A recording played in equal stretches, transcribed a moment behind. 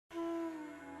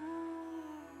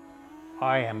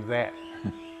I am that,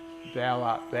 thou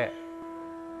art that.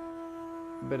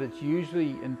 But it's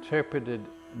usually interpreted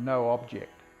no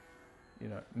object, you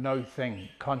know, no thing,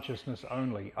 consciousness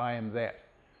only, I am that.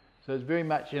 So it's very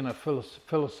much in a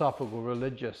philosophical,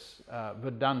 religious,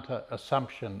 Vedanta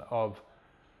assumption of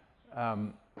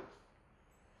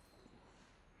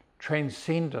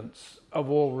transcendence of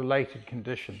all related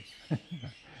conditions.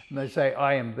 And they say,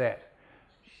 I am that.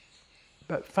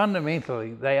 But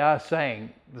fundamentally, they are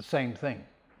saying the same thing.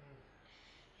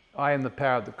 I am the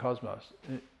power of the cosmos.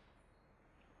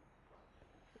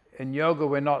 In yoga,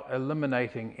 we're not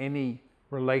eliminating any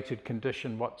related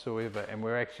condition whatsoever, and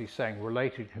we're actually saying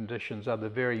related conditions are the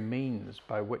very means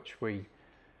by which we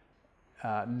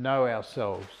know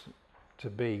ourselves to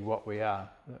be what we are.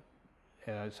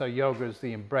 You know, so yoga is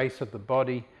the embrace of the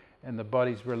body and the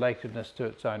body's relatedness to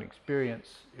its own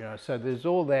experience. You know, so there's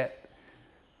all that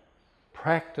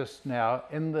practice now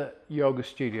in the yoga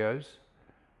studios,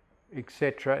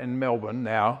 etc., in Melbourne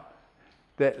now,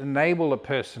 that enable a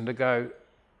person to go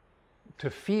to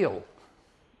feel,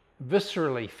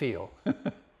 viscerally feel,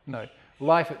 no,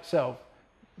 life itself,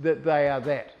 that they are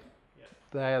that. Yeah.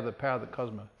 They are the power of the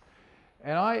cosmos.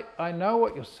 And I know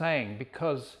what you're saying,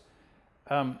 because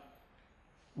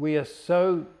we are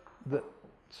so,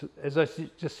 as I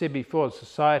just said before,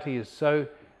 society is so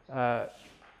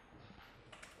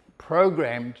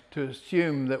programmed to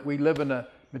assume that we live in a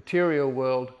material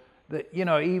world that, you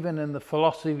know, even in the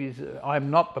philosophies, I'm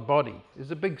not the body,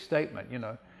 is a big statement, you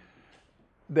know,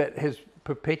 that has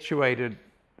perpetuated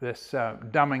this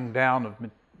dumbing down of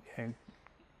and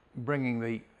bringing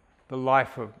the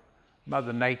life of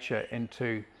Mother Nature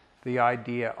into the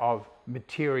idea of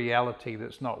materiality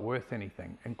that's not worth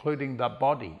anything, including the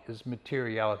body is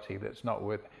materiality that's not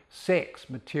worth, sex,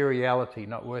 materiality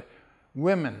not worth,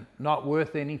 women not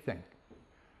worth anything.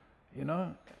 You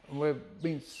know, we've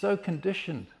been so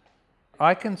conditioned.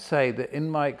 I can say that in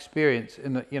my experience,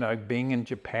 you know, being in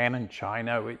Japan and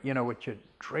China, you know, which are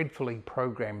dreadfully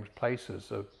programmed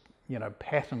places of, you know,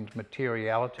 patterned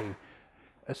materiality,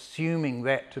 assuming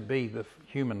that to be the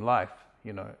human life,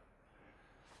 you know,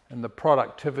 and the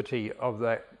productivity of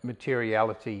that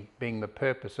materiality being the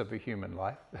purpose of a human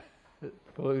life,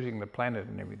 polluting the planet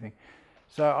and everything.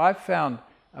 So I've found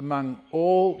among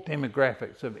all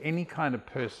demographics of any kind of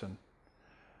person,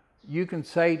 you can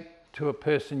say to a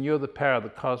person, you're the power of the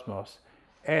cosmos,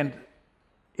 and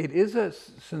it is a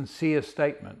sincere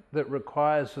statement that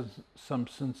requires some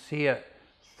sincere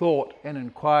thought and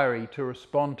inquiry to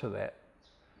respond to that.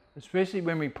 Especially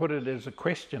when we put it as a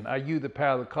question, are you the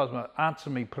power of the cosmos? Answer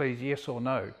me please, yes or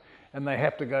no. And they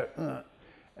have to go, ugh.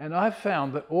 And I've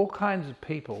found that all kinds of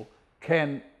people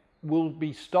will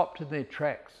be stopped in their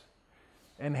tracks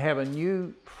and have a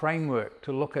new framework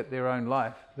to look at their own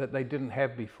life that they didn't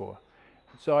have before.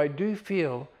 So I do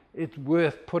feel it's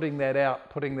worth putting that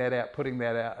out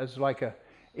as like a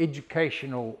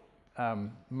educational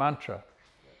mantra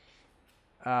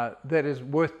that is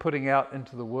worth putting out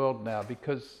into the world now,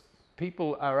 because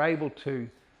people are able to,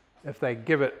 if they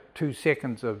give it 2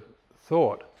 seconds of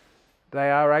thought, they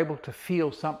are able to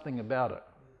feel something about it.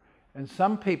 And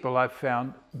some people I've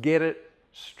found get it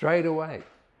straight away.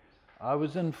 I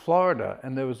was in Florida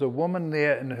and there was a woman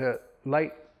there in her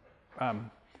late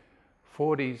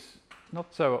 40s,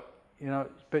 not so, you know,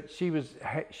 but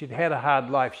she'd had a hard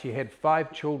life. She had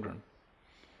 5 children,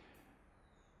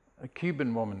 a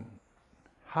Cuban woman,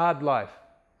 hard life,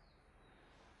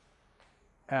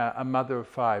 a mother of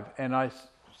 5. And I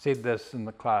said this in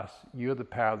the class, you're the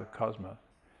power of the cosmos.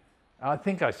 I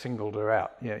think I singled her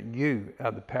out. You know, you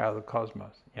are the power of the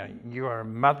cosmos. You know, you are a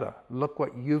mother. Look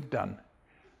what you've done,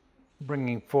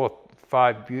 bringing forth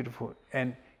 5 beautiful.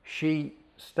 And she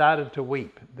started to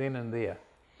weep then and there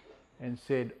and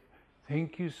said,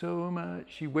 thank you so much.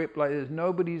 She wept like this.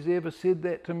 Nobody's ever said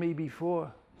that to me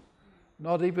before.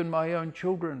 Not even my own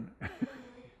children.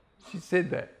 She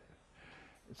said that.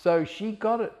 So she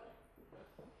got it.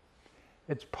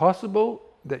 It's possible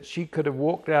that she could have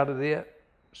walked out of there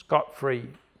scot-free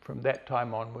from that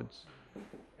time onwards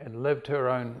and lived her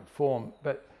own form.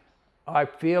 But I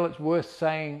feel it's worth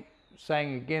saying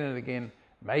again and again,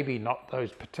 maybe not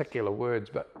those particular words,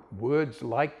 but words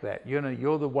like that. You know,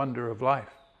 you're the wonder of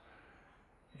life.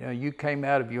 You know, you came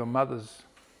out of your mother's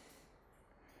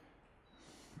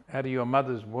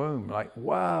womb, like,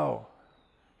 wow,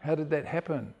 how did that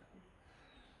happen?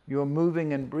 You're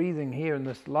moving and breathing here in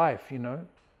this life, you know.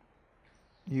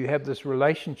 You have this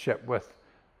relationship with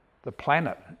the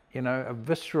planet, you know, a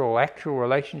visceral, actual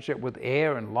relationship with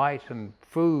air and light and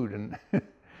food, and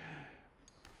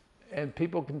and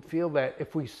people can feel that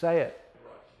if we say it.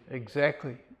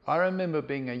 Exactly. I remember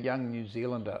being a young New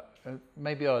Zealander,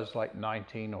 maybe I was like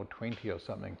 19 or 20 or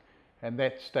something, and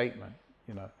that statement,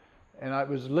 you know, and I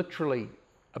was literally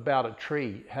about a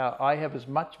tree, how I have as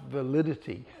much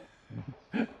validity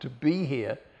to be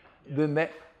here than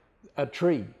a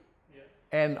tree.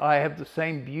 And I have the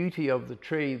same beauty of the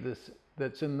tree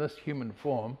that's in this human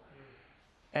form.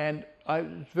 And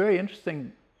it's very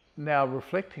interesting now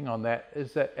reflecting on that,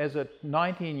 is that as a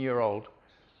 19-year-old,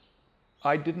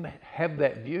 I didn't have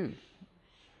that view.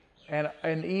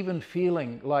 And even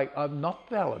feeling like I'm not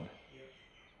valid.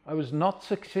 I was not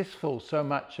successful so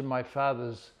much in my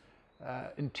father's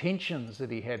intentions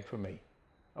that he had for me.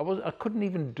 I couldn't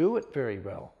even do it very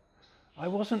well. I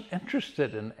wasn't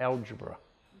interested in algebra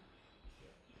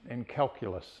and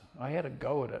calculus. I had a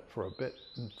go at it for a bit,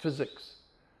 in physics.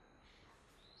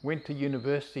 Went to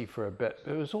university for a bit.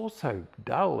 It was also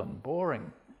dull and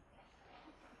boring.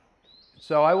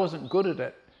 So I wasn't good at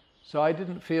it. So I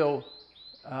didn't feel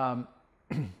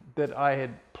that I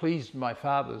had pleased my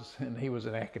father's, and he was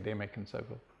an academic and so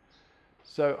forth.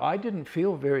 So I didn't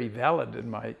feel very valid in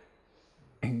my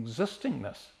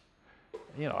existingness.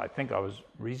 You know, I think I was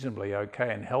reasonably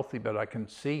okay and healthy, but I can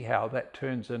see how that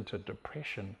turns into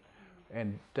depression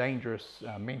and dangerous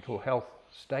mental health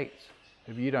states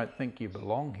if you don't think you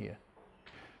belong here.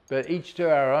 But each to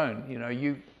our own. You know,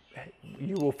 you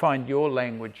will find your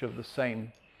language of the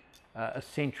same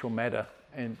essential matter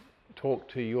and talk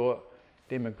to your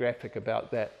demographic about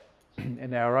that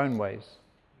in our own ways.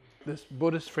 This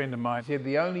Buddhist friend of mine said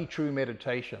the only true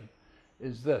meditation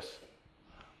is this.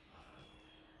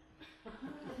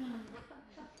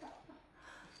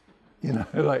 You know,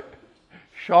 like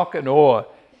shock and awe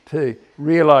to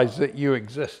realize that you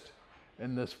exist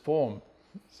in this form.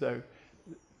 So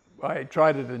I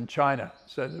tried it in China.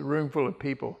 So the room full of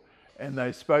people, and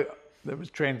they spoke, that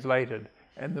was translated,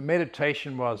 and the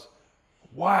meditation was,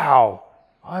 wow,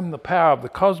 I'm the power of the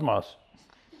cosmos.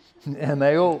 And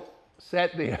they all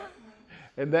sat there,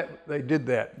 and they did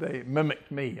that. They mimicked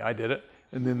me. I did it,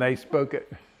 and then they spoke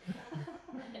it.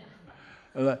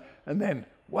 And then,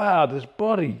 wow, this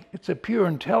body, it's a pure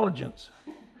intelligence.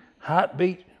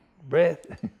 Heartbeat, breath,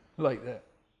 like that.